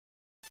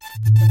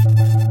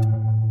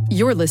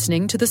You're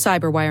listening to the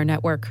Cyberwire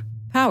Network,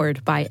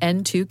 powered by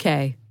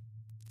N2K.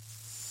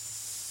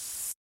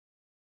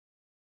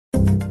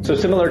 So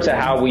similar to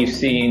how we've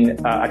seen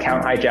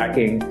account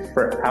hijacking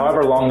for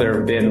however long there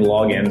have been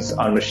logins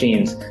on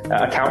machines,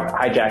 account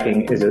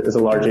hijacking is a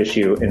large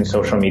issue in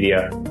social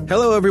media.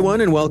 Hello, everyone,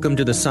 and welcome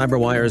to the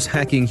CyberWire's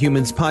Hacking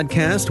Humans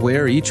podcast,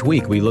 where each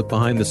week we look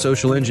behind the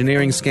social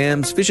engineering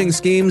scams, phishing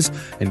schemes,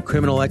 and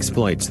criminal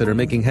exploits that are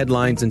making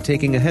headlines and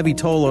taking a heavy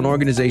toll on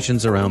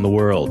organizations around the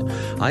world.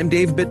 I'm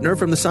Dave Bittner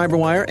from the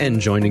CyberWire, and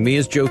joining me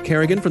is Joe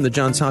Kerrigan from the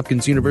Johns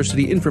Hopkins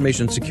University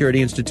Information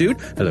Security Institute.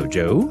 Hello,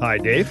 Joe. Hi,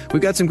 Dave.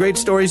 We've got some great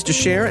stories to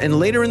share, and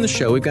later in the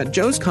show, we've got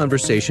Joe's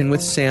conversation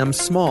with Sam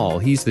Small.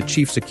 He's the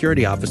Chief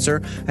Security Officer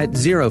at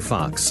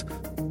ZeroFox.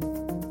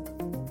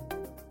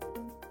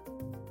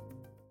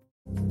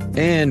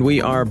 And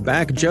we are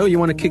back. Joe, you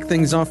want to kick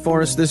things off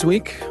for us this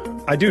week?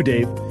 I do,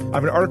 Dave. I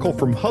have an article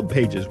from Hub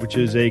Pages, which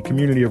is a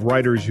community of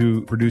writers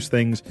who produce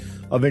things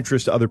of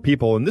interest to other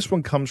people. And this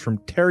one comes from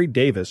Terry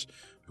Davis,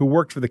 who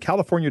worked for the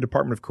California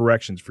Department of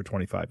Corrections for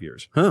 25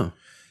 years. Huh.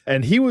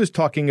 And he was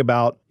talking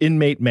about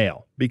inmate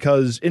mail,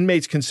 because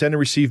inmates can send and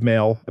receive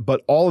mail,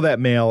 but all of that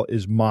mail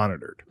is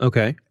monitored.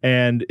 Okay.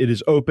 And it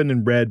is opened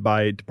and read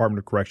by Department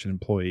of Correction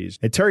employees.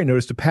 And Terry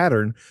noticed a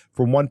pattern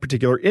from one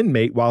particular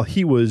inmate while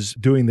he was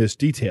doing this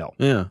detail.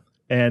 Yeah.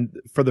 And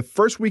for the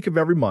first week of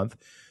every month,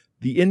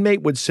 the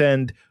inmate would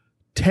send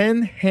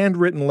 10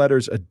 handwritten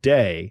letters a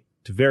day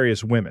to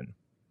various women.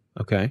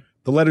 Okay.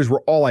 The letters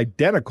were all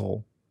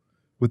identical,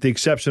 with the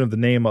exception of the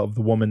name of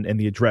the woman and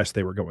the address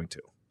they were going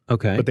to.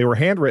 Okay. But they were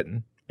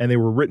handwritten, and they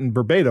were written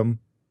verbatim,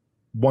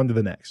 one to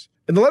the next.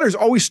 And the letters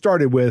always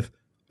started with,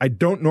 "I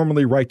don't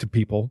normally write to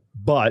people,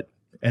 but,"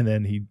 and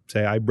then he'd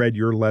say, "I read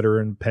your letter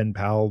in Pen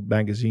Pal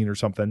magazine," or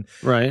something.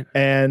 Right.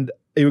 And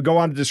he would go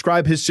on to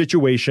describe his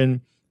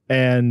situation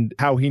and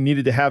how he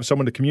needed to have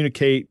someone to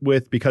communicate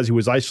with because he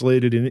was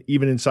isolated. And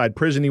even inside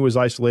prison, he was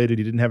isolated.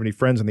 He didn't have any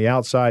friends on the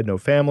outside, no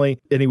family.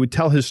 And he would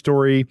tell his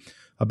story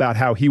about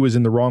how he was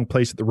in the wrong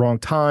place at the wrong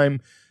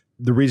time.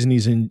 The reason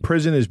he's in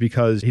prison is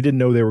because he didn't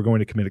know they were going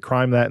to commit a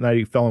crime that night.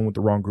 He fell in with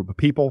the wrong group of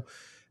people,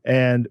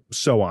 and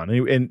so on.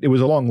 And it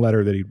was a long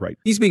letter that he'd write.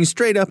 He's being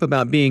straight up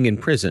about being in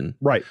prison.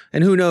 Right.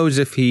 And who knows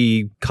if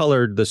he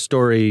colored the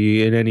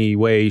story in any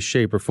way,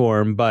 shape, or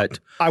form, but...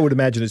 I would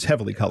imagine it's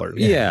heavily colored.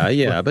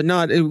 Yeah. But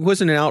it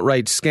wasn't an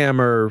outright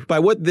scammer. By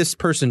what this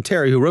person,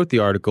 Terry, who wrote the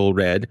article,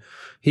 read,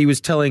 he was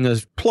telling a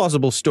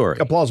plausible story.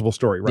 A plausible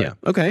story, right. Yeah,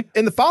 okay.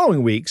 In the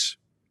following weeks,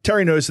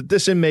 Terry noticed that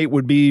this inmate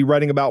would be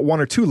writing about 1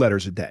 or 2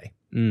 letters a day.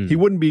 He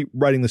wouldn't be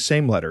writing the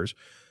same letters,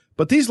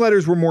 but these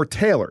letters were more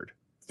tailored.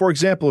 For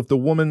example, if the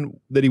woman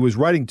that he was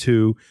writing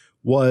to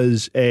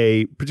was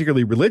a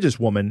particularly religious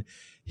woman,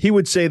 he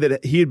would say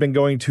that he had been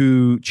going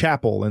to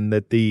chapel and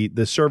that the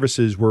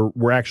services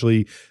were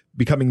actually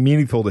becoming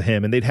meaningful to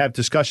him, and they'd have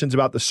discussions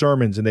about the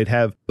sermons, and they'd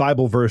have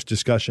Bible verse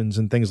discussions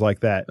and things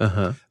like that.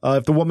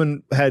 If the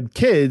woman had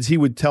kids, he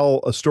would tell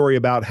a story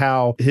about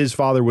how his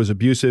father was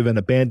abusive and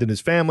abandoned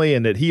his family,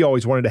 and that he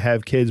always wanted to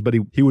have kids, but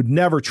he would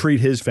never treat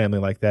his family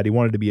like that. He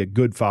wanted to be a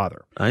good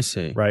father. I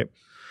see. Right?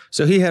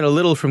 So he had a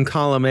little from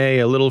column A,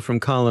 a little from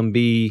column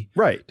B,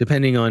 right?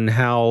 Depending on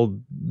how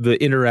the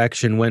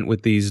interaction went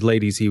with these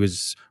ladies he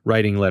was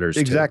writing letters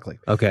to. Exactly.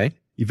 Okay.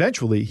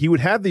 Eventually, he would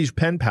have these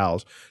pen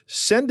pals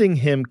sending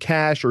him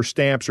cash or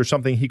stamps or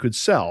something he could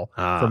sell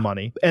for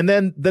money. And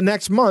then the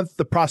next month,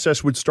 the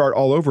process would start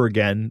all over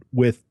again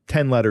with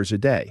 10 letters a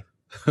day.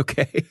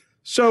 Okay.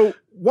 So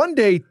one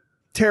day,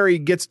 Terry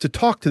gets to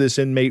talk to this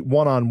inmate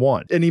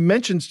one-on-one. And he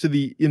mentions to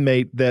the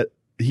inmate that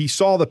he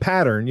saw the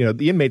pattern. You know,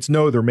 the inmates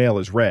know their mail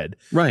is read.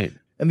 Right.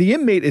 And the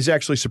inmate is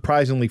actually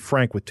surprisingly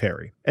frank with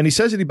Terry. And he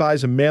says that he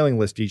buys a mailing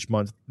list each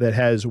month that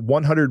has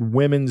 100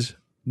 women's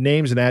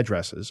names and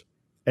addresses.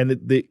 And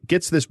it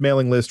gets this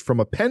mailing list from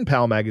a Pen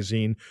Pal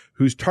magazine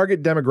whose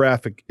target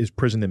demographic is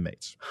prison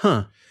inmates.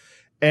 Huh.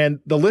 And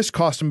the list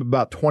cost him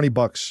about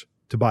 $20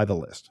 to buy the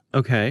list.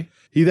 Okay.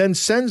 He then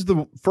sends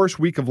the first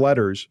week of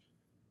letters,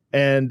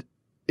 and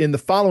in the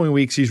following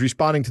weeks, he's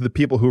responding to the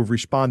people who have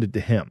responded to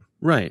him.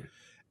 Right.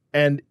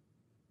 And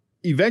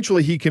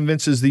eventually he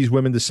convinces these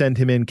women to send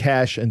him in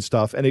cash and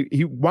stuff, and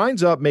he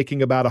winds up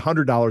making about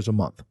 $100 a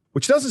month,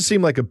 which doesn't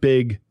seem like a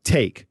big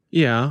take.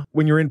 Yeah.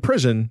 When you're in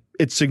prison,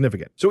 it's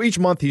significant. So each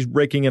month he's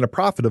raking in a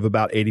profit of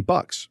about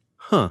 $80.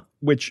 Huh.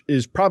 Which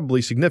is probably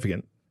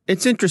significant.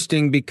 It's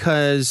interesting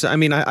because, I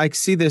mean, I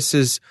see this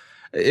as,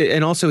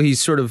 and also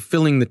he's sort of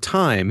filling the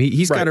time.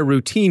 He's got a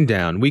routine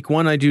down. Week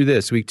 1, I do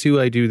this. Week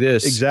 2, I do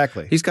this.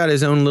 Exactly. He's got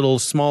his own little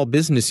small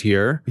business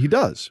here. He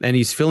does. And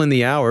he's filling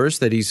the hours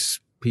that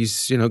he's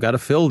got to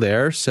fill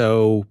there.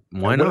 So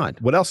why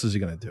not? What else is he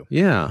going to do?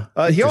 Yeah.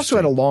 He also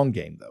had a long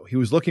game, though. He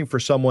was looking for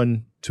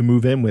someone to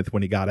move in with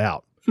when he got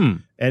out.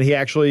 And he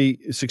actually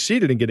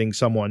succeeded in getting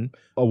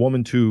a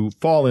woman to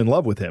fall in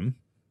love with him,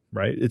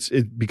 right?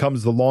 It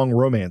becomes the long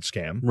romance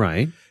scam.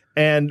 Right.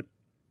 And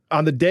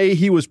on the day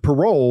he was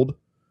paroled,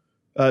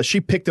 she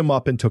picked him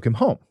up and took him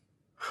home.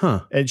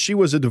 Huh. And she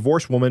was a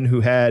divorced woman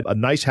who had a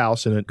nice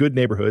house in a good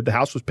neighborhood. The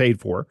house was paid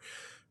for.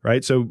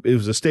 right? So it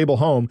was a stable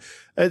home.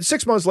 And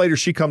 6 months later,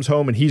 she comes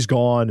home and he's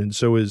gone, and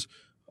so is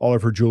all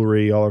of her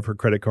jewelry, all of her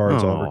credit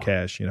cards, all of her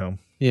cash, you know.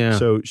 Yeah.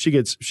 So she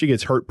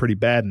gets hurt pretty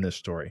bad in this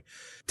story.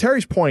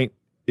 Terry's point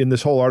in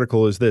this whole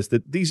article is this,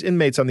 that these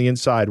inmates on the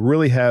inside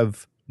really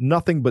have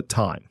nothing but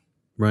time.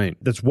 Right.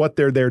 That's what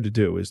they're there to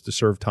do, is to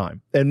serve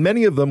time. And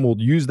many of them will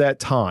use that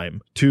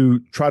time to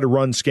try to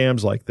run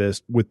scams like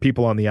this with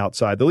people on the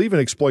outside. They'll even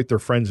exploit their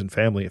friends and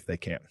family if they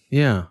can.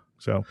 Yeah.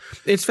 So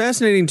it's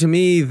fascinating to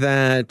me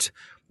that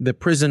the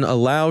prison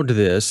allowed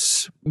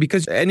this,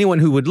 because anyone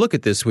who would look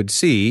at this would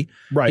see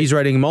he's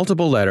writing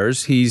multiple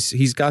letters.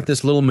 He's got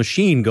this little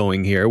machine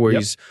going here where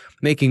he's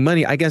making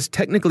money. I guess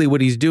technically what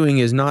he's doing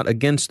is not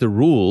against the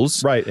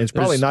rules. Right. It's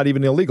probably not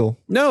even illegal.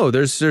 No,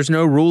 there's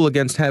no rule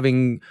against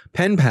having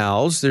pen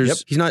pals.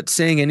 He's not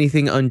saying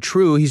anything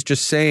untrue. He's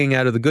just saying,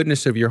 out of the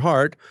goodness of your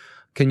heart,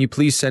 can you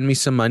please send me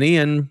some money?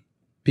 And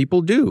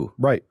people do.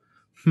 Right.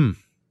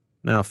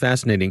 Now,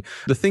 fascinating.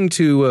 The thing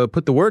to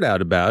put the word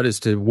out about is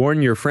to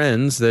warn your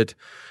friends that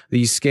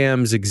these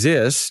scams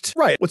exist.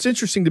 Right. What's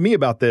interesting to me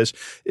about this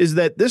is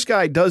that this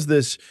guy does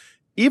this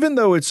even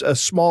though it's a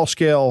small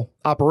scale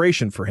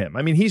operation for him.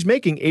 I mean, he's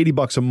making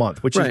 $80 a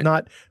month, which is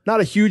not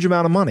a huge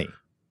amount of money.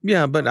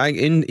 Yeah, but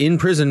in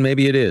prison,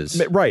 maybe it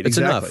is. Right. It's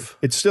exactly. enough.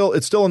 It's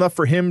still enough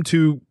for him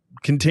to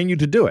continue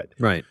to do it.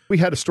 Right. We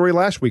had a story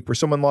last week where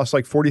someone lost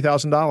like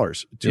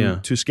 $40,000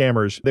 to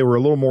scammers. They were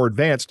a little more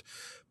advanced.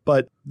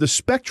 But the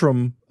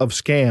spectrum of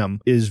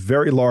scam is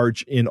very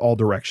large in all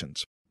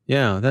directions.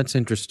 Yeah, that's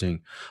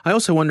interesting. I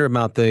also wonder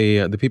about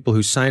the people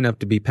who sign up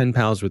to be pen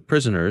pals with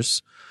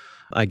prisoners.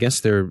 I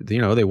guess they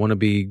want to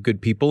be good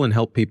people and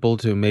help people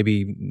to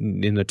maybe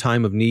in a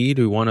time of need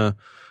who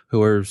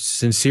are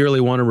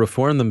sincerely want to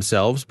reform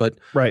themselves, but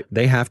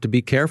they have to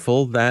be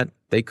careful that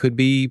they could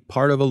be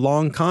part of a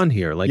long con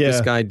here, like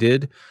this guy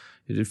did,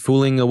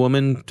 fooling a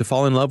woman to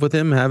fall in love with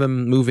him, have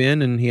him move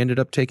in, and he ended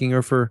up taking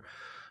her for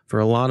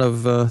a lot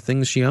of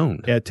things she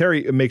owned. Yeah,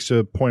 Terry makes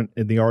a point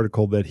in the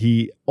article that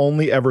he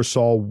only ever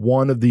saw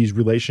one of these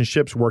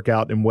relationships work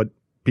out in what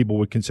people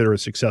would consider a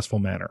successful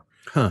manner.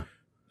 Huh.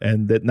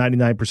 And that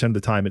 99% of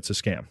the time it's a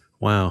scam.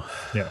 Wow.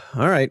 Yeah.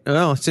 All right.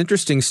 Well, it's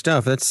interesting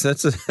stuff.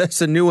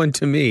 That's a new one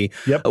to me.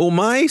 Yep. Well,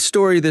 my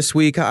story this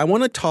week, I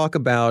want to talk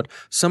about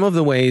some of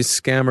the ways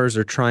scammers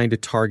are trying to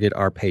target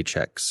our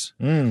paychecks.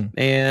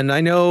 And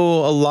I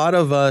know a lot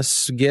of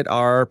us get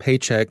our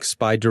paychecks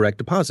by direct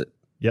deposit.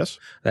 Yes.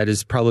 That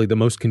is probably the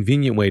most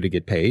convenient way to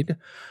get paid.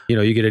 You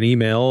know, you get an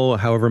email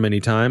however many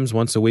times,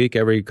 once a week,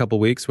 every couple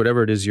of weeks,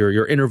 whatever it is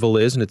your interval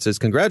is, and it says,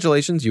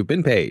 congratulations, you've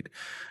been paid.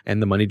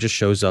 And the money just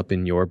shows up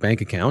in your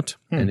bank account,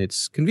 and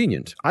it's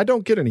convenient. I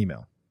don't get an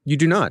email. You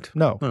do not?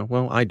 No. Oh,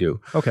 well, I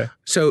do. Okay.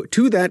 So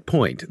to that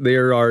point,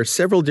 there are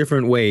several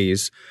different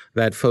ways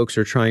that folks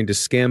are trying to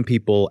scam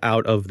people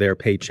out of their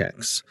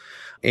paychecks.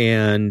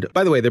 And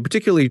by the way, they're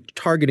particularly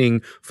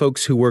targeting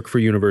folks who work for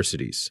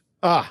universities.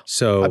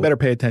 So I better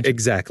pay attention.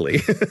 Exactly.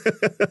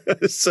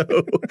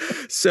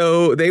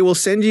 So they will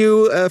send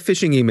you a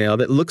phishing email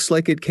that looks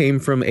like it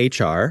came from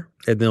HR,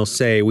 and they'll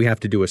say, we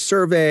have to do a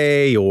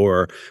survey,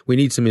 or we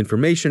need some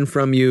information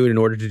from you in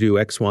order to do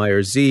X, Y,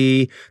 or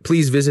Z.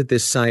 Please visit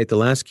this site.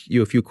 They'll ask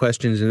you a few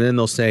questions, and then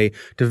they'll say,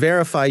 to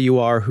verify you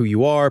are who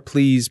you are,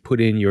 please put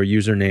in your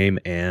username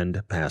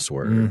and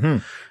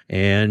password.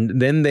 And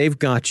then they've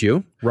got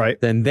you. Right.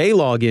 Then they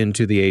log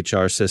into the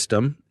HR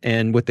system,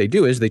 and what they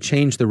do is they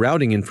change the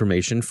routing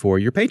information for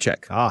your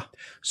paycheck.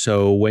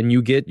 So when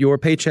you get your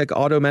paycheck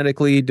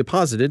automatically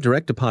deposited,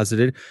 direct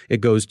deposited,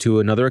 it goes to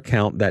another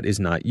account that is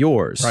not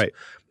yours. Right.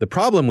 The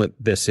problem with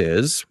this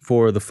is,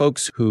 for the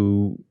folks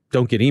who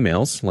don't get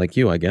emails, like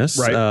you, I guess,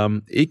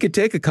 it could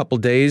take a couple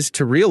days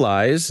to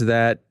realize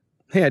that,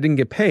 hey, I didn't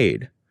get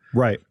paid.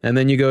 Right. And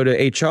then you go to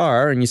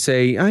HR and you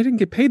say, I didn't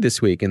get paid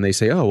this week. And they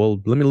say, oh,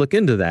 well, let me look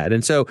into that.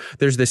 And so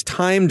there's this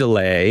time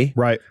delay.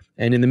 Right.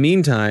 And in the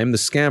meantime, the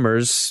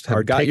scammers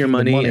have got your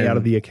money, out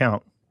of the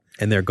account.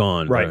 And they're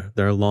gone. Right.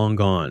 They're long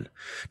gone.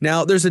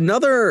 Now, there's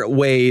another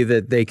way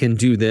that they can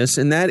do this,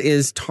 and that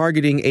is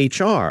targeting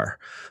HR.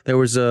 There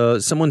was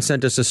someone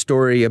sent us a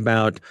story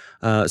about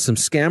some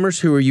scammers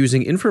who were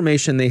using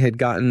information they had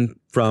gotten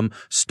from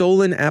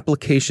stolen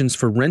applications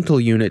for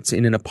rental units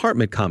in an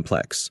apartment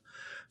complex.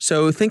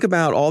 So think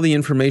about all the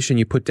information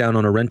you put down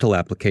on a rental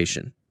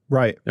application.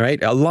 Right. Right.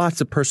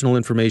 Lots of personal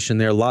information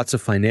there, lots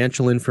of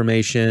financial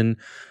information,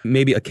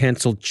 maybe a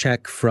canceled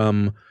check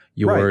from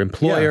your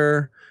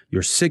employer.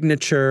 Your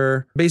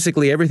signature,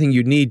 basically everything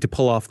you need to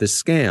pull off this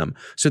scam.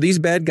 So these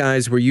bad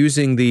guys were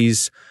using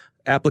these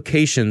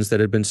applications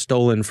that had been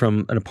stolen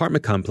from an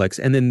apartment complex,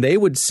 and then they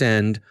would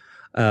send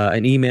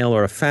an email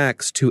or a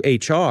fax to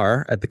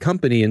HR at the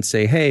company and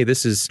say, hey,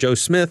 this is Joe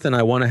Smith, and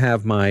I want to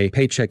have my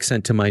paycheck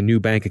sent to my new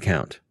bank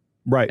account.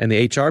 Right. And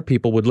the HR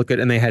people would look at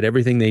it, and they had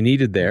everything they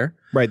needed there.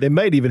 Right. They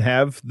might even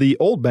have the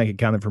old bank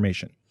account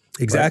information.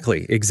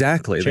 Exactly.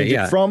 Change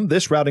it from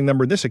this routing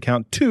number in this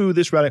account to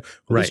this routing.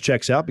 Well, Right. This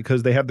checks out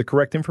because they have the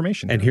correct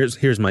information. And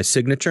here's my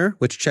signature,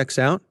 which checks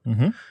out.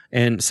 Mm-hmm.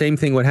 And same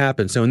thing would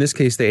happen. So in this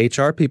case, the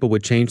HR people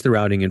would change the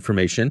routing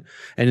information.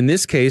 And in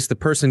this case, the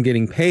person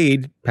getting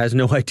paid has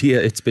no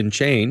idea it's been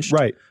changed.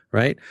 Right.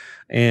 Right.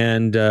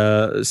 And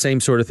same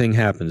sort of thing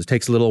happens. It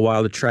takes a little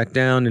while to track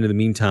down. And in the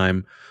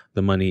meantime,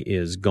 the money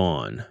is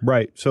gone.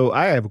 Right. So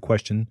I have a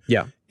question.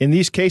 Yeah. In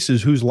these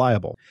cases, who's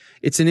liable?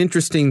 It's an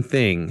interesting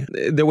thing.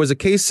 There was a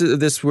case of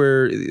this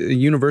where a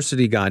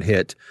university got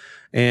hit,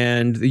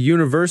 and the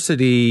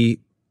university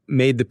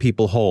made the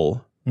people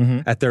whole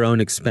at their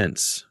own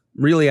expense,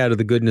 really out of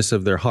the goodness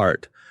of their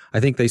heart. I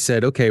think they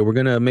said, okay, we're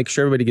going to make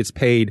sure everybody gets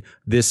paid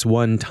this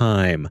one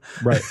time.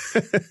 Right.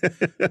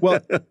 Well,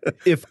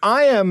 if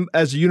I am,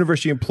 as a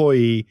university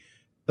employee,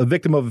 a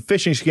victim of a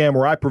phishing scam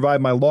where I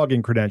provide my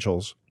login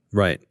credentials,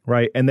 Right.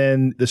 right, and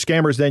then the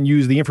scammers then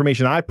use the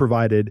information I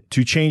provided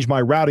to change my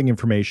routing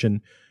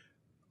information,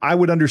 I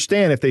would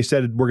understand if they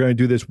said we're going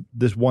to do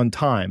this one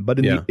time.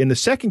 But in the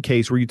second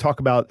case where you talk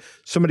about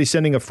somebody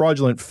sending a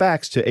fraudulent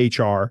fax to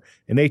HR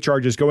and HR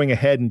just going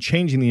ahead and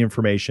changing the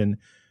information,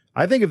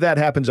 I think if that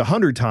happens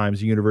 100 times,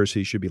 the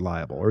university should be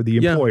liable, or the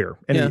employer,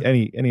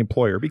 any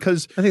employer,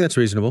 because I think that's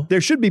reasonable. there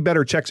should be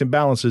better checks and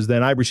balances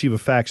than I receive a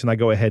fax and I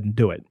go ahead and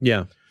do it.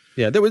 Yeah.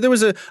 Yeah, there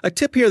was a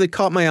tip here that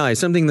caught my eye,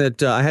 something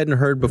that I hadn't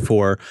heard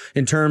before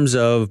in terms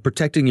of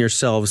protecting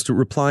yourselves to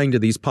replying to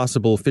these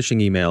possible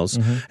phishing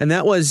emails. And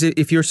that was,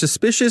 if you're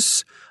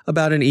suspicious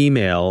about an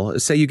email,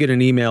 say you get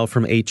an email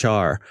from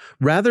HR,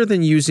 rather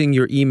than using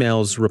your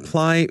email's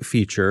reply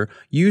feature,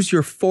 use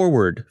your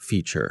forward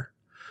feature.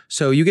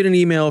 So you get an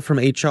email from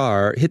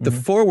HR, hit the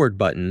forward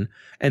button,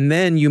 and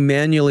then you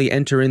manually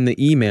enter in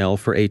the email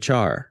for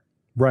HR.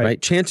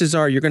 Right? Chances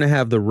are you're going to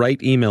have the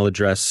right email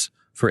address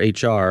for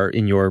HR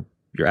in your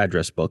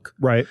address book.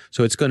 Right.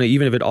 So it's going to,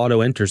 even if it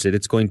auto enters it,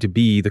 it's going to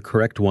be the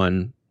correct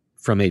one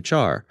from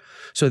HR.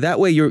 So that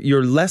way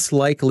you're less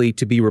likely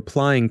to be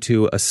replying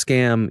to a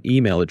scam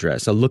email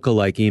address, a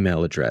lookalike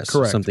email address,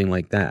 Correct. something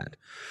like that.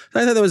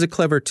 I thought that was a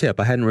clever tip.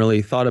 I hadn't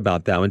really thought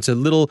about that. It's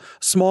a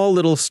small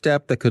little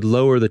step that could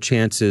lower the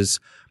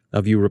chances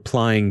of you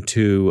replying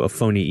to a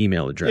phony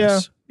email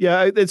address.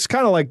 Yeah. It's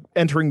kind of like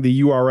entering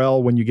the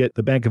URL when you get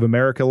the Bank of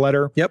America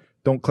letter. Yep.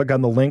 Don't click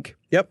on the link.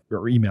 Yep.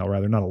 Or email,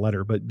 rather, not a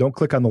letter, but don't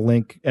click on the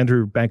link,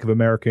 enter Bank of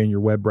America in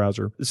your web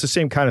browser. It's the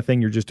same kind of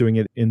thing. You're just doing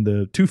it in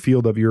the to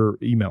field of your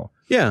email.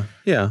 Yeah.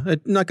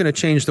 It's not going to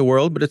change the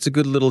world, but it's a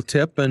good little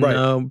tip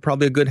and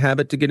probably a good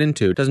habit to get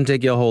into. It doesn't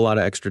take you a whole lot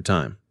of extra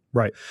time.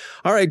 Right.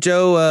 All right,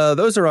 Joe,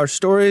 those are our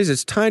stories.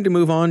 It's time to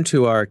move on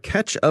to our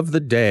catch of the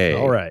day.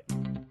 All right.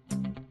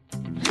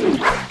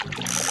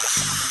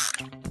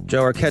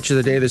 Joe, our catch of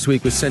the day this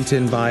week was sent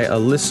in by a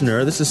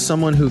listener. This is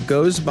someone who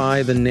goes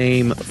by the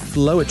name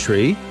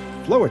Flowetry.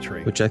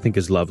 Flowetry. Which I think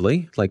is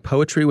lovely, like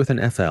poetry with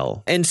an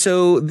FL. And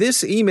so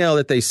this email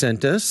that they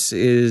sent us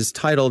is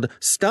titled,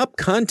 Stop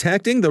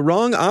Contacting the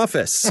Wrong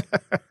Office.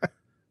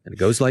 And it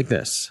goes like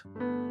this.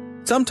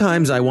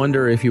 Sometimes I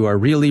wonder if you are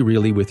really,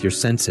 really with your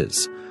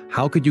senses.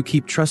 How could you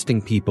keep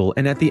trusting people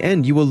and at the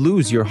end you will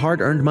lose your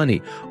hard-earned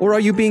money? Or are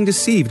you being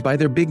deceived by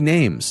their big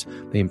names?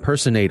 They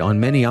impersonate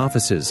on many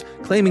offices,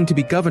 claiming to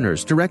be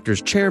governors,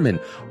 directors, chairmen,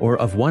 or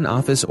of one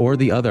office or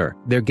the other.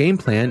 Their game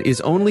plan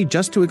is only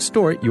just to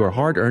extort your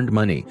hard-earned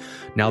money.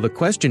 Now the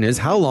question is,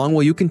 how long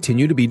will you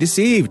continue to be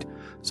deceived?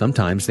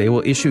 Sometimes they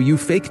will issue you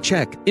fake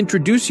check,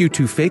 introduce you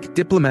to fake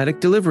diplomatic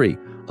delivery,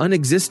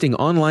 unexisting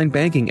online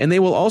banking, and they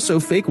will also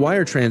fake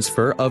wire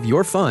transfer of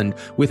your fund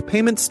with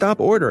payment stop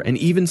order and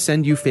even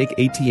send you fake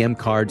ATM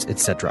cards,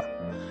 etc.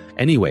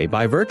 Anyway,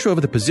 by virtue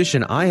of the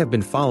position I have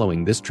been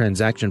following this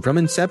transaction from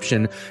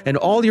inception and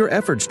all your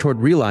efforts toward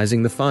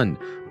realizing the fund,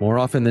 more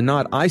often than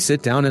not, I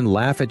sit down and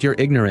laugh at your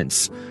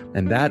ignorance,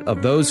 and that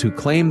of those who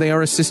claim they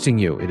are assisting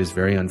you. It is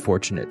very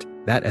unfortunate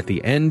that at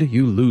the end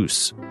you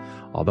lose.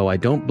 Although I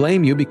don't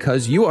blame you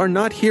because you are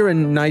not here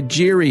in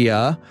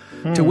Nigeria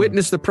to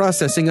witness the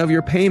processing of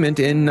your payment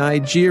in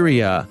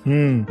Nigeria.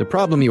 The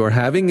problem you are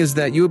having is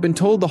that you have been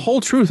told the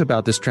whole truth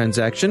about this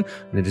transaction,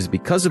 and it is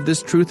because of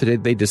this truth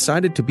that they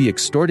decided to be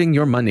extorting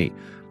your money.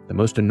 The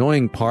most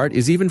annoying part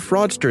is even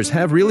fraudsters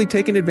have really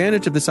taken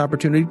advantage of this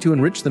opportunity to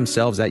enrich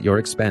themselves at your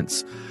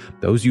expense.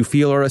 Those you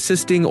feel are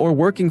assisting or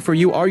working for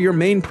you are your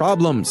main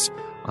problems.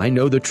 I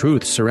know the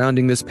truth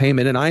surrounding this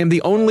payment, and I am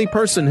the only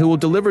person who will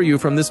deliver you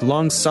from this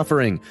long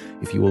suffering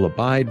if you will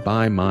abide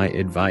by my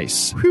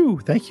advice. Whew,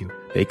 thank you.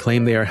 They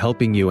claim they are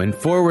helping you and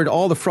forward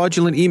all the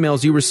fraudulent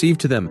emails you receive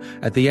to them.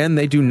 At the end,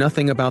 they do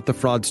nothing about the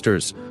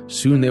fraudsters.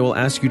 Soon they will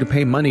ask you to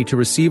pay money to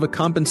receive a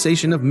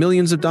compensation of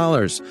millions of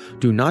dollars.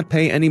 Do not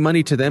pay any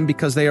money to them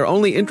because they are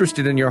only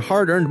interested in your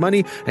hard-earned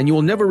money and you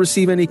will never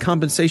receive any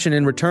compensation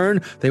in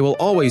return. They will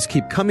always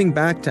keep coming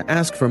back to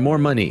ask for more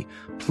money.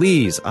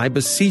 Please, I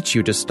beseech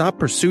you to stop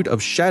pursuit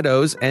of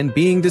shadows and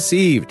being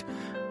deceived.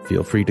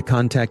 Feel free to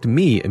contact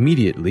me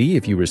immediately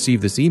if you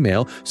receive this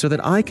email so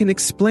that I can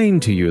explain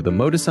to you the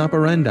modus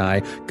operandi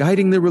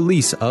guiding the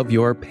release of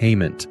your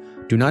payment.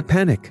 Do not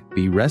panic.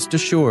 Be rest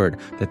assured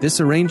that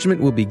this arrangement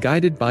will be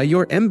guided by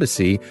your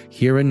embassy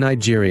here in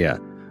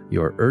Nigeria.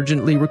 You're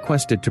urgently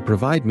requested to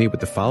provide me with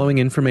the following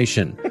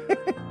information.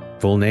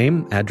 Full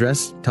name,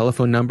 address,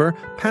 telephone number,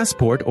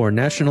 passport, or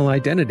national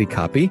identity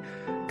copy.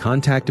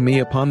 Contact me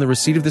upon the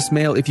receipt of this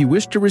mail if you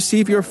wish to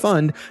receive your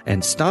fund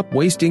and stop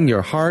wasting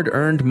your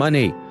hard-earned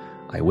money.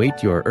 I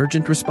wait your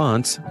urgent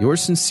response. Yours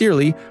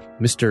sincerely,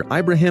 Mr.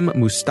 Ibrahim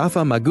Mustafa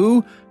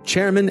Magoo,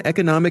 Chairman,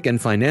 Economic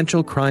and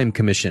Financial Crime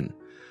Commission.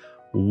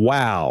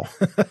 Wow.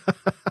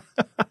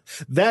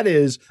 That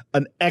is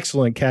an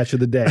excellent catch of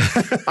the day.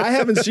 I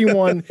haven't seen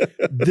one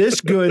this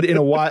good in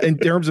a while in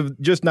terms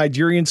of just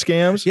Nigerian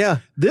scams. Yeah.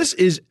 This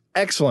is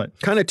excellent.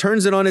 Kind of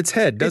turns it on its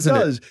head, doesn't it?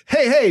 It does.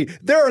 Hey,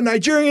 there are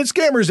Nigerian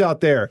scammers out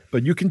there,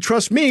 but you can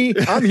trust me.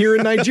 I'm here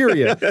in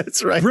Nigeria.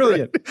 That's right.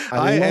 Brilliant.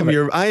 I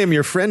am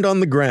your friend on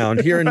the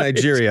ground here in Right.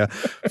 Nigeria.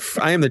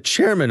 I am the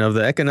chairman of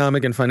the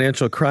Economic and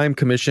Financial Crime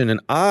Commission,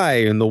 and I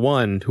am the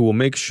one who will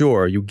make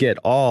sure you get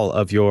all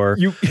of your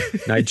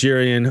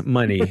Nigerian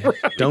money. Right.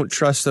 Don't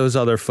trust those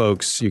other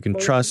folks. You can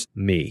trust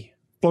me.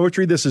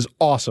 Poetry, this is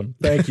awesome.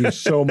 Thank you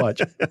so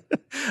much.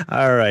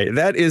 All right.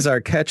 That is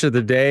our catch of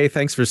the day.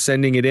 Thanks for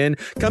sending it in.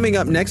 Coming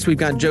up next, we've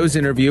got Joe's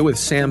interview with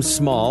Sam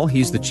Small.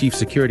 He's the Chief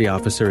Security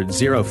Officer at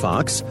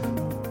ZeroFox.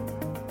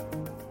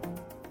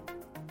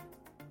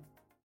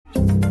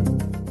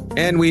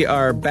 And we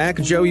are back.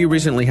 Joe, you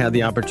recently had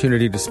the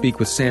opportunity to speak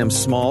with Sam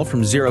Small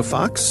from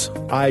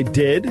ZeroFox. I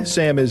did.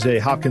 Sam is a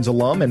Hopkins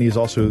alum, and he's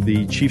also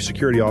the Chief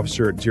Security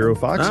Officer at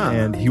ZeroFox.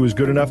 And he was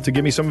good enough to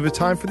give me some of his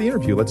time for the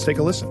interview. Let's take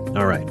a listen.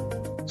 All right.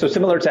 So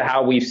similar to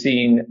how we've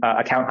seen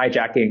account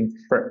hijacking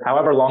for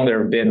however long there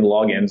have been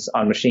logins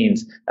on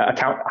machines,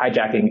 account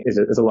hijacking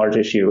is a large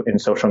issue in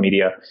social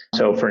media.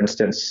 So for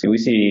instance, we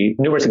see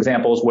numerous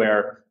examples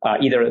where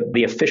either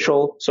the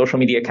official social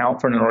media account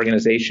for an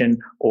organization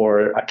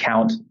or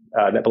account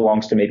that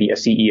belongs to maybe a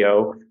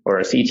CEO or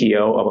a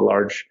CTO of a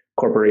large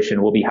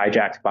corporation will be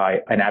hijacked by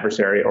an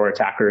adversary or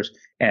attackers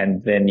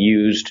and then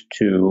used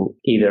to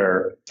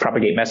either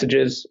propagate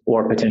messages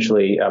or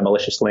potentially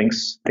malicious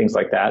links, things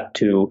like that,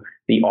 to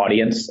the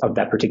audience of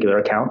that particular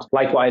account.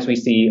 Likewise, we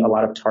see a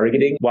lot of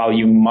targeting. While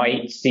you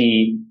might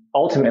see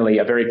ultimately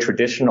a very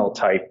traditional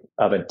type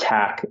of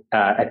attack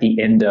at the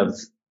end of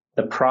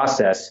the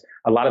process,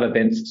 a lot of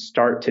events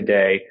start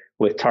today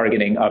with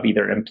targeting of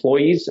either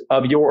employees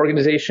of your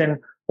organization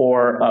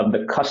or of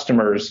the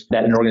customers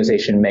that an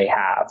organization may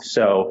have.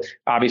 So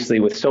obviously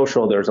with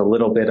social, there's a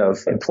little bit of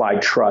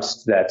implied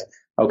trust that,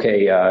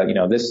 okay,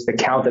 this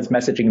account that's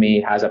messaging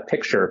me has a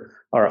picture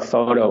or a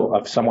photo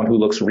of someone who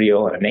looks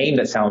real and a name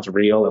that sounds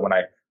real. And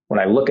when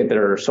I look at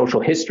their social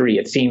history,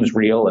 it seems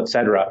real, et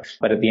cetera.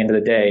 But at the end of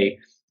the day,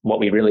 what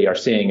we really are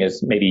seeing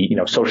is maybe,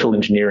 social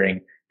engineering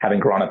having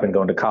grown up and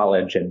going to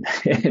college and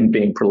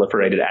being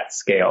proliferated at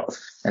scale.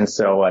 And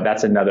so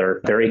that's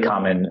another very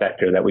common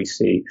vector that we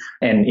see.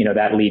 And,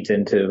 that leads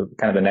into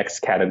kind of the next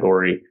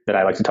category that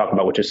I like to talk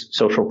about, which is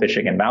social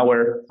phishing and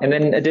malware. And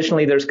then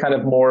additionally, there's kind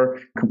of more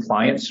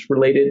compliance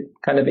related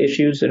kind of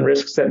issues and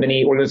risks that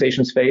many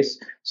organizations face.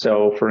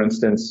 So for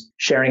instance,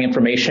 sharing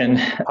information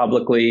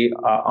publicly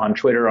on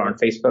Twitter or on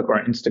Facebook or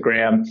on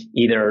Instagram,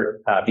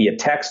 either via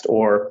text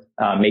or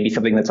maybe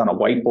something that's on a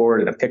whiteboard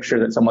and a picture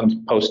that someone's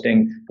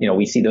posting.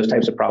 We see those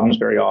types of problems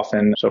very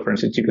often. So for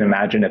instance, you can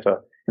imagine if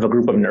a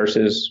group of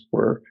nurses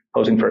were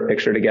posing for a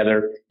picture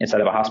together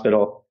inside of a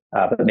hospital,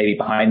 but maybe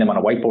behind them on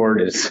a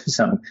whiteboard is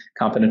some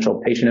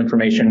confidential patient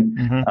information.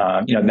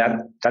 Mm-hmm.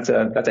 That's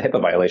a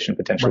HIPAA violation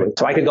potentially. Right.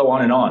 So I could go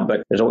on and on,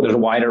 but there's a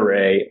wide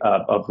array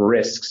of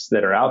risks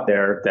that are out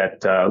there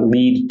that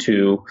lead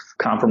to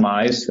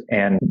compromise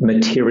and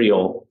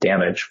material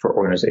damage for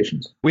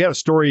organizations. We had a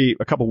story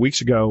a couple of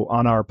weeks ago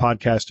on our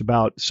podcast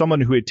about someone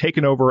who had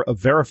taken over a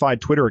verified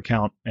Twitter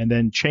account and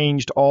then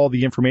changed all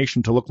the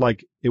information to look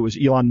like it was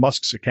Elon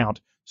Musk's account,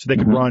 so they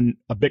could run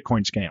a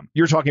Bitcoin scam.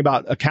 You're talking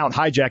about account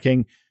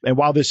hijacking. And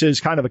while this is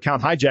kind of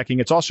account hijacking,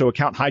 it's also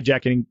account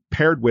hijacking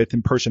paired with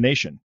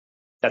impersonation.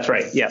 That's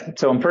right. Yeah.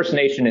 So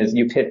impersonation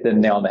you've hit the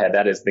nail on the head.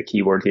 That is the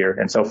key word here.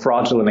 And so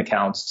fraudulent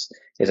accounts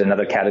is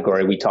another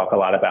category we talk a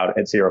lot about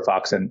at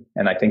ZeroFox.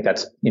 And I think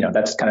that's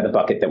kind of the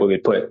bucket that we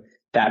would put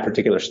that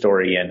particular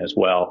story in as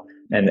well.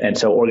 And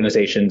so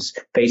organizations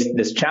face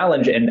this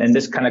challenge. And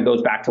this kind of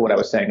goes back to what I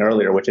was saying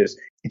earlier, which is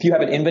if you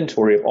have an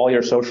inventory of all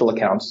your social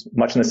accounts,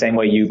 much in the same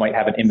way you might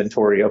have an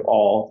inventory of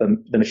all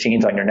the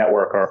machines on your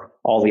network or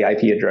all the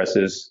IP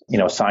addresses,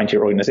 assigned to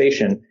your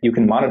organization, you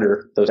can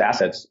monitor those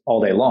assets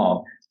all day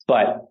long.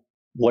 But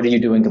what are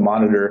you doing to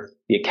monitor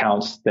the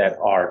accounts that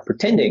are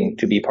pretending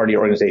to be part of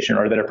your organization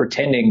or that are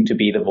pretending to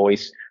be the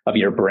voice of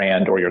your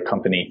brand or your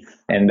company?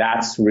 And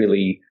that's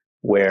really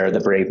where the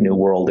brave new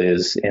world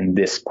is in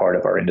this part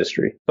of our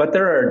industry. But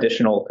there are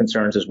additional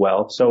concerns as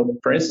well. So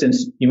for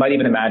instance, you might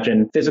even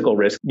imagine physical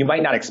risk. You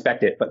might not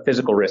expect it, but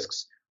physical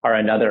risks are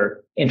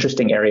another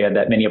interesting area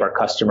that many of our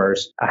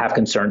customers have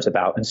concerns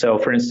about. And so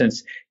for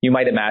instance, you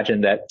might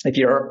imagine that if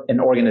you're an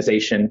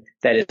organization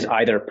that is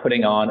either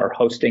putting on or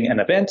hosting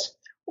an event,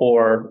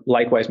 or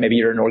likewise, maybe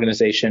you're an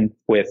organization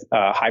with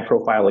high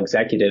profile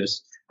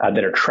executives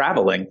that are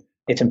traveling,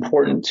 it's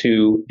important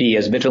to be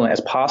as vigilant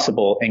as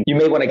possible. And you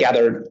may want to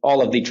gather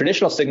all of the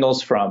traditional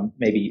signals from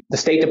maybe the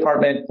State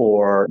Department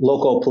or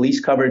local police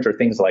coverage or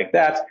things like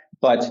that.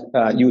 But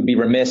you would be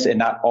remiss in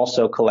not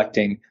also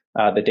collecting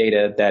the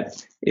data that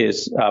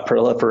is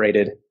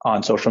proliferated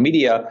on social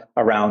media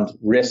around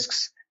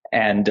risks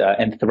and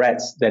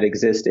threats that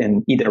exist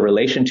in either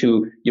relation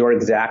to your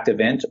exact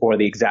event or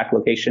the exact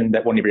location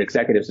that one of your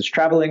executives is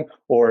traveling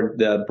or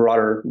the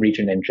broader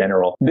region in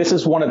general. This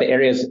is one of the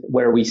areas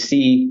where we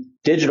see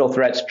digital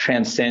threats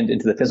transcend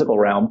into the physical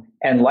realm.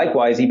 And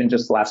likewise, even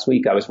just last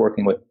week, I was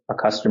working with a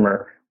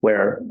customer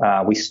where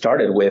we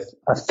started with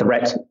a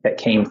threat that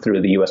came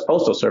through the U.S.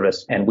 Postal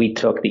Service, and we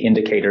took the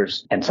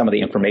indicators and some of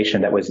the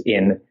information that was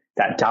in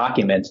that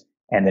document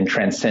and then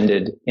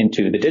transcended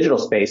into the digital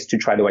space to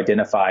try to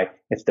identify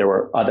if there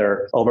were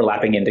other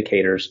overlapping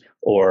indicators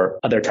or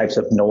other types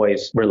of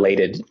noise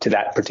related to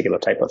that particular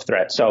type of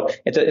threat. So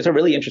it's a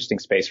really interesting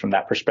space from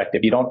that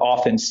perspective. You don't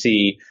often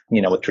see,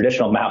 with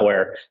traditional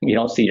malware, you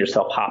don't see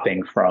yourself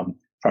hopping from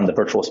the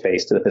virtual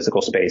space to the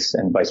physical space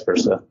and vice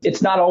versa.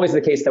 It's not always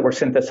the case that we're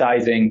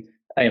synthesizing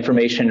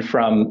information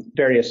from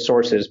various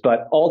sources,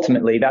 but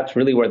ultimately that's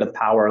really where the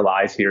power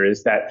lies here,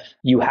 is that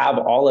you have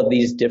all of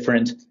these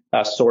different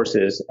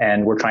sources,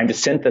 and we're trying to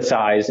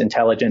synthesize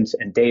intelligence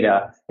and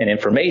data and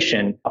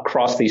information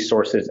across these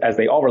sources as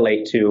they all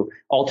relate to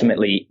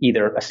ultimately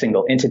either a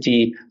single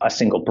entity, a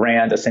single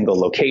brand, a single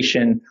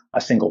location,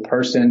 a single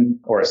person,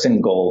 or a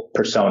single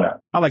persona.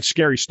 I like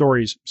scary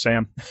stories,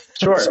 Sam.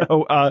 Sure.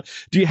 So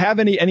do you have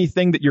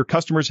anything that your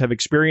customers have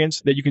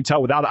experienced that you can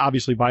tell without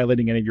obviously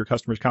violating any of your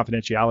customers'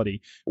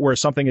 confidentiality, where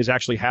something has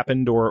actually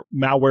happened or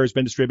malware has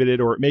been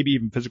distributed or maybe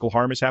even physical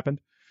harm has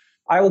happened?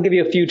 I will give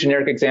you a few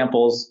generic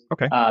examples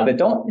that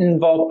don't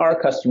involve our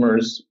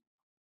customers,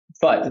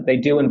 but they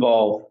do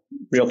involve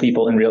real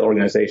people in real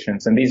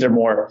organizations. And these are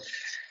more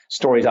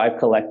stories I've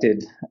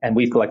collected and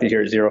we've collected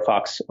here at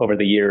ZeroFox over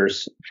the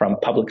years from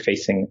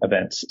public-facing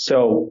events.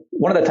 So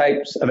one of the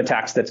types of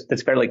attacks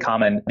that's fairly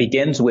common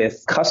begins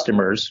with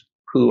customers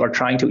who are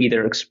trying to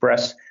either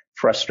express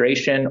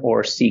frustration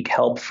or seek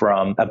help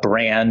from a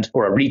brand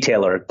or a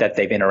retailer that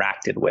they've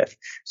interacted with.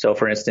 So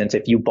for instance,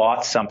 if you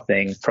bought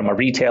something from a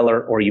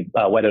retailer or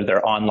whether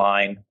they're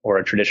online or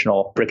a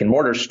traditional brick and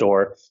mortar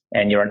store,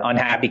 and you're an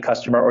unhappy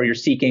customer or you're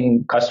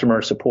seeking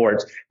customer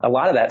support, a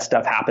lot of that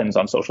stuff happens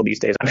on social these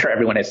days. I'm sure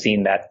everyone has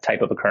seen that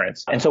type of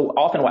occurrence. And so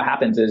often what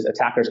happens is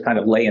attackers kind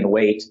of lay in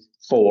wait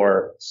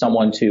for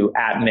someone to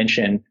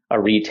mention a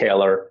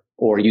retailer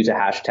or use a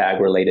hashtag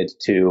related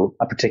to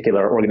a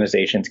particular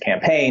organization's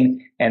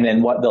campaign. And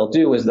then what they'll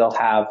do is they'll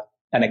have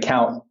an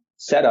account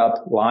set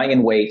up, lying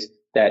in wait,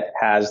 that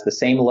has the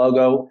same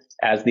logo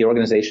as the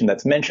organization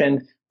that's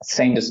mentioned,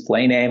 same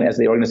display name as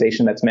the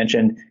organization that's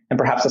mentioned, and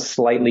perhaps a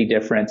slightly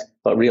different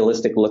but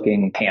realistic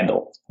looking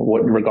handle,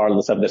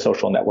 regardless of the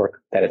social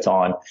network that it's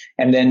on.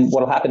 And then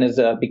what will happen is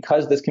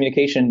because this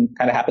communication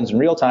kind of happens in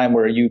real time,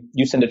 where you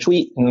send a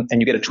tweet and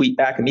you get a tweet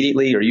back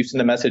immediately, or you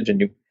send a message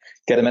and you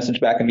get a message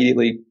back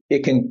immediately,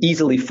 it can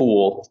easily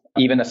fool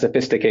even a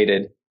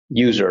sophisticated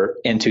user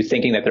into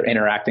thinking that they're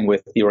interacting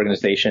with the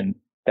organization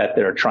that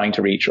they're trying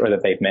to reach or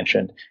that they've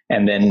mentioned.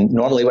 And then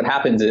normally what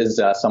happens is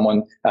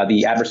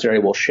the adversary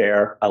will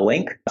share a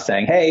link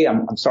saying, hey,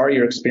 I'm sorry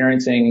you're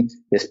experiencing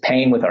this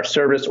pain with our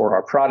service or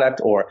our product,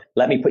 or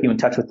let me put you in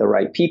touch with the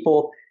right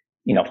people,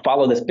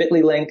 follow this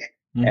bit.ly link.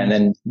 Mm-hmm. And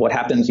then what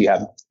happens, you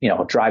have,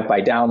 a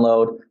drive-by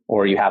download,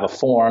 or you have a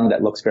form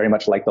that looks very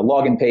much like the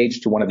login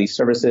page to one of these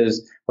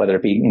services, whether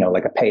it be,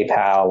 like a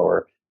PayPal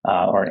or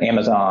an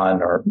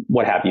Amazon or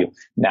what have you.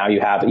 Now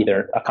you have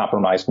either a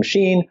compromised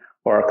machine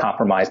or a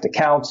compromised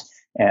account.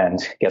 And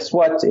guess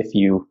what? If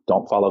you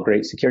don't follow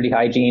great security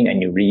hygiene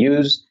and you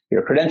reuse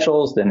your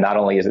credentials, then not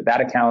only is it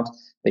that account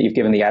that you've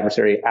given the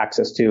adversary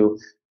access to,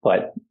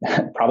 but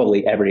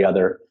probably every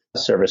other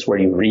service where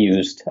you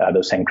reused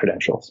those same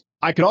credentials.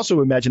 I could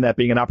also imagine that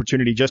being an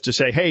opportunity just to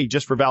say, hey,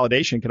 just for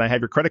validation, can I have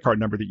your credit card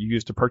number that you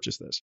used to purchase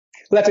this?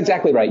 Well, that's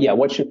exactly right. Yeah.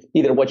 What's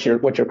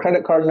your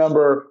credit card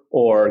number,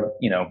 or,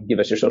 give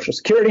us your social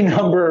security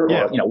number,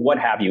 or, what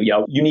have you.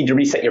 You need to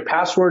reset your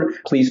password.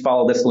 Please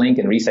follow this link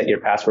and reset your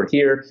password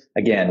here.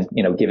 Again,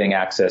 giving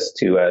access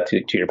to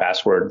your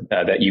password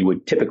that you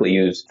would typically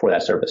use for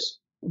that service.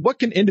 What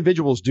can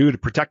individuals do to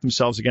protect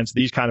themselves against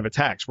these kind of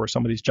attacks where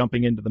somebody's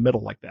jumping into the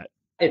middle like that?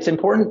 It's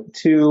important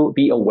to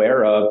be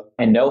aware of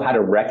and know how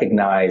to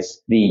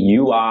recognize the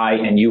UI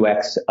and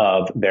UX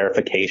of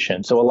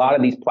verification. So a lot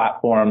of these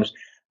platforms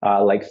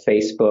like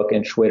Facebook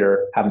and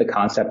Twitter have the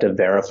concept of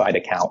verified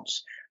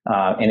accounts.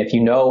 And if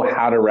you know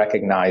how to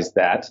recognize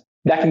that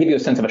can give you a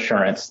sense of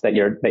assurance that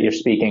you're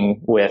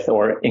speaking with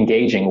or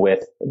engaging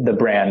with the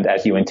brand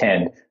as you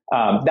intend.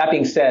 That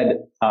being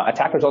said,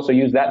 attackers also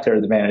use that to their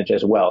advantage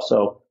as well.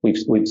 So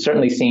we've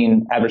certainly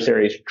seen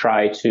adversaries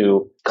try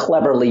to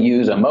cleverly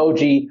use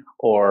emoji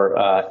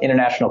or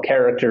international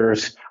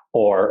characters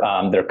or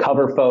their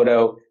cover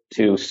photo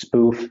to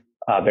spoof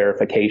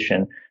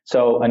verification.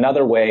 So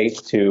another way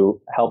to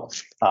help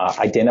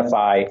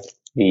identify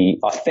the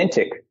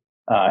authentic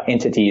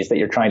entities that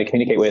you're trying to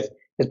communicate with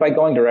is by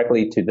going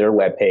directly to their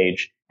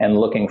webpage and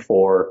looking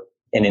for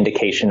an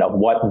indication of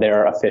what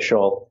their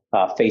official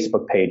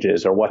Facebook page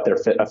is or what their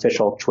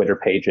official Twitter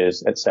page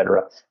is, et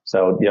cetera.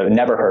 So, it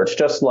never hurts.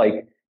 Just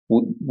like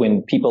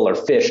when people are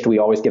phished, we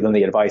always give them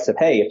the advice of,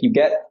 hey, if you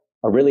get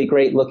a really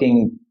great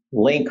looking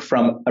link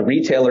from a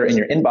retailer in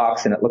your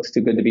inbox and it looks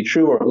too good to be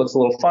true, or it looks a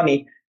little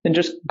funny, then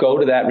just go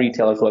to that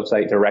retailer's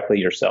website directly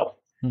yourself.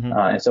 Mm-hmm.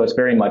 And so it's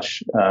very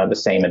much the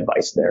same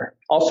advice there.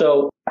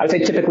 Also, I would say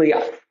typically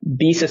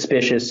be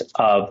suspicious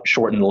of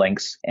shortened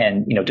links.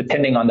 And,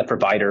 depending on the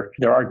provider,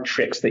 there are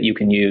tricks that you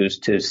can use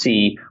to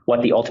see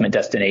what the ultimate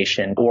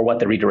destination or what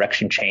the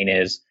redirection chain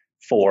is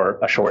for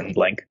a shortened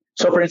link.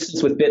 So for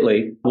instance, with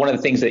Bitly, one of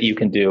the things that you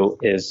can do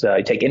is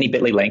take any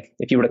Bitly link.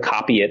 If you were to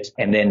copy it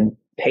and then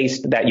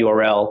paste that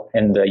URL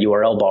in the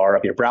URL bar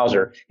of your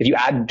browser, if you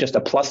add just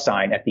a plus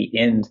sign at the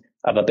end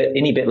of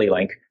any Bitly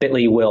link,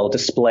 Bitly will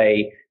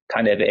display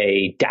kind of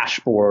a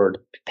dashboard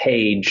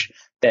page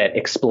that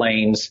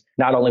explains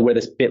not only where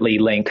this Bitly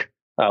link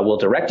will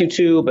direct you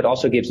to, but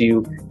also gives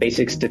you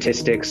basic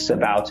statistics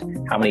about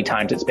how many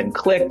times it's been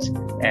clicked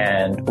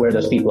and where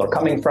those people are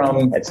coming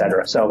from, et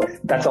cetera. So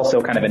that's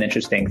also kind of an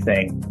interesting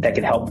thing that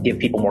can help give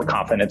people more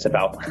confidence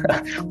about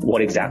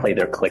what exactly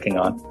they're clicking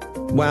on.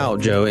 Wow,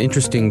 Joe,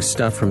 interesting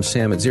stuff from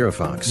Sam at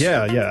ZeroFox.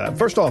 Yeah.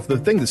 First off, the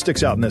thing that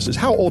sticks out in this is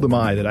how old am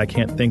I that I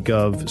can't think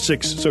of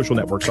 6 social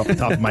networks off the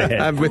top of my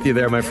head? I'm with you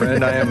there, my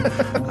friend.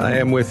 I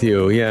am with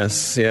you.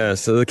 Yes.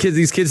 So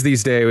these kids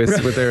these days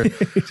with their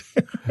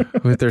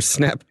with their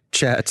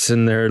Snapchats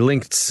and their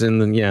links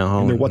and their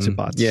WhatsApp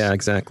bots. Yeah,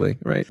 exactly.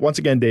 Right. Once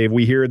again, Dave,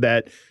 we hear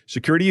that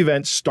security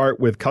events start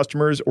with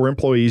customers or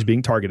employees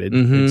being targeted.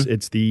 Mm-hmm.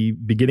 It's the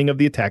beginning of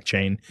the attack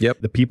chain.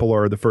 Yep. The people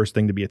are the first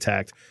thing to be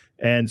attacked.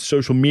 And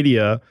social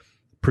media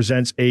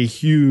presents a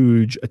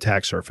huge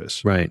attack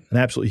surface. Right. An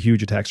absolutely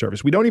huge attack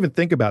surface. We don't even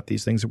think about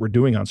these things that we're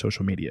doing on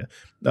social media.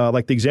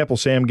 Like the example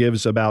Sam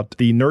gives about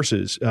the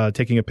nurses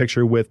taking a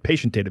picture with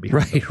patient data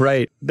behind them.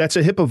 Right. That's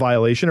a HIPAA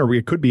violation, or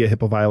it could be a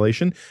HIPAA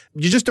violation.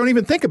 You just don't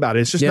even think about it.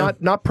 It's just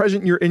not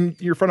present in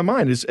your front of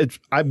mind. It's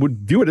I would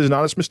view it as an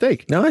honest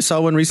mistake. No, I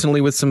saw one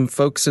recently with some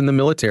folks in the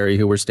military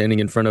who were standing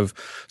in front of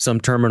some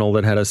terminal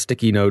that had a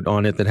sticky note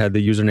on it that had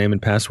the username and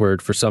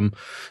password for some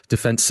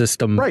defense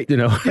system. Right.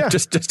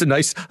 Just a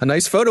nice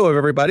photo of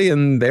everybody,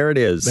 and there it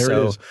is. There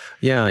it is.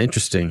 Yeah,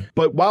 interesting.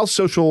 But while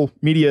social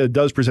media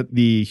does present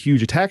the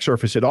huge attack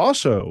surface, it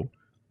also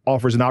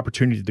offers an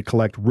opportunity to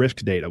collect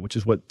risk data, which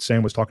is what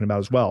Sam was talking about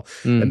as well.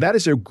 And that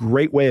is a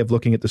great way of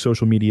looking at the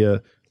social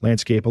media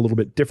landscape a little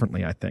bit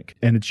differently, I think.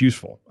 And it's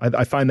useful.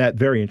 I find that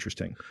very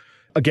interesting.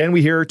 Again,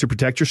 we're here to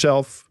protect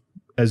yourself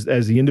as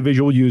the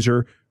individual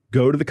user.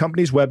 Go to the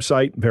company's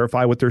website,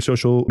 verify what their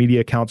social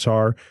media accounts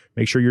are,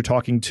 make sure you're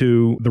talking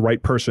to the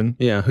right person.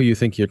 Yeah, who you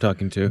think you're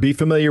talking to. Be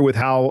familiar with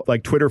how,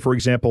 like Twitter, for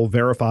example,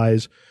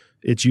 verifies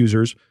its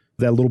users,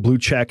 that little blue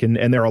check. And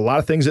there are a lot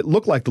of things that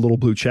look like the little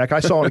blue check. I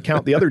saw an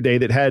account the other day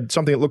that had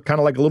something that looked kind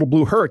of like a little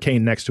blue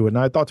hurricane next to it. And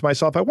I thought to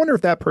myself, I wonder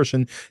if that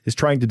person is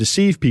trying to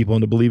deceive people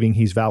into believing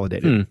he's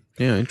validated.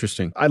 Yeah,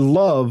 interesting. I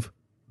love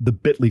the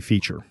Bitly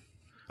feature.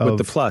 With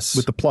the plus.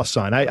 With the plus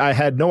sign. I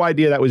had no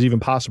idea that was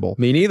even possible.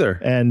 Me neither.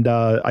 And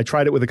I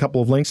tried it with a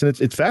couple of links, and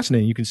it's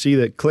fascinating. You can see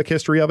the click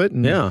history of it.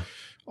 And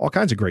all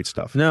kinds of great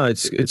stuff. No,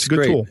 it's a good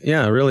great tool.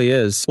 Yeah, it really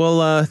is.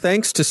 Well,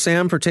 thanks to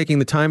Sam for taking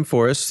the time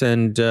for us,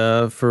 and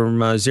from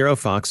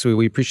ZeroFox.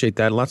 We appreciate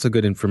that. Lots of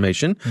good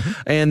information.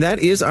 And that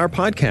is our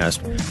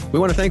podcast. We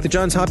want to thank the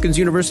Johns Hopkins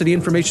University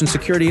Information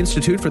Security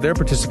Institute for their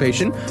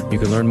participation. You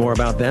can learn more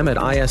about them at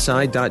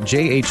isi.jhu.edu.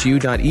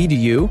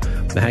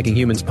 The Hacking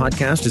Humans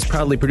podcast is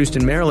proudly produced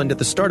in Maryland at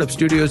the startup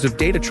studios of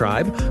Data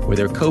Tribe, where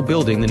they're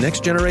co-building the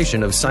next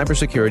generation of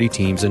cybersecurity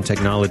teams and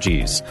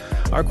technologies.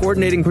 Our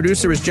coordinating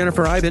producer is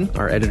Jennifer Iben.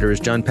 Our editor is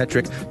John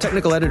Petrick.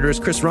 Technical editor is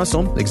Chris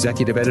Russell.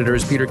 Executive editor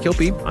is Peter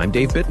Kilpie. I'm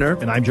Dave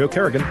Bittner. And I'm Joe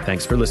Kerrigan.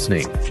 Thanks for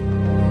listening.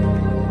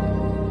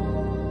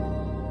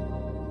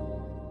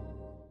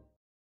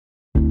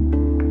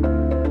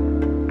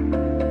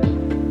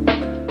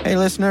 Hey,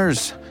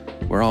 listeners.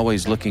 We're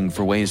always looking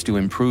for ways to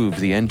improve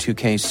the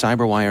N2K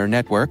CyberWire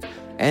network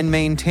and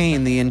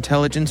maintain the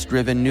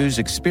intelligence-driven news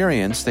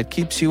experience that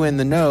keeps you in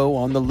the know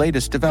on the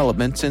latest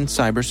developments in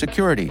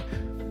cybersecurity.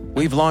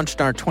 We've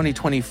launched our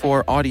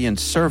 2024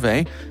 audience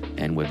survey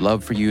and would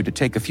love for you to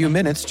take a few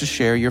minutes to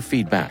share your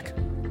feedback.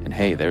 And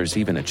hey, there's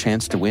even a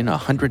chance to win a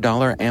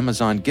 $100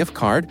 Amazon gift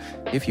card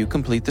if you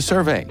complete the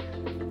survey.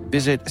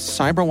 Visit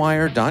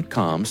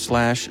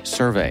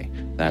cyberwire.com/survey.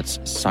 That's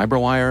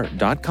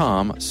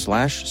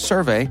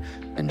cyberwire.com/survey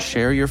and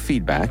share your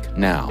feedback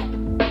now.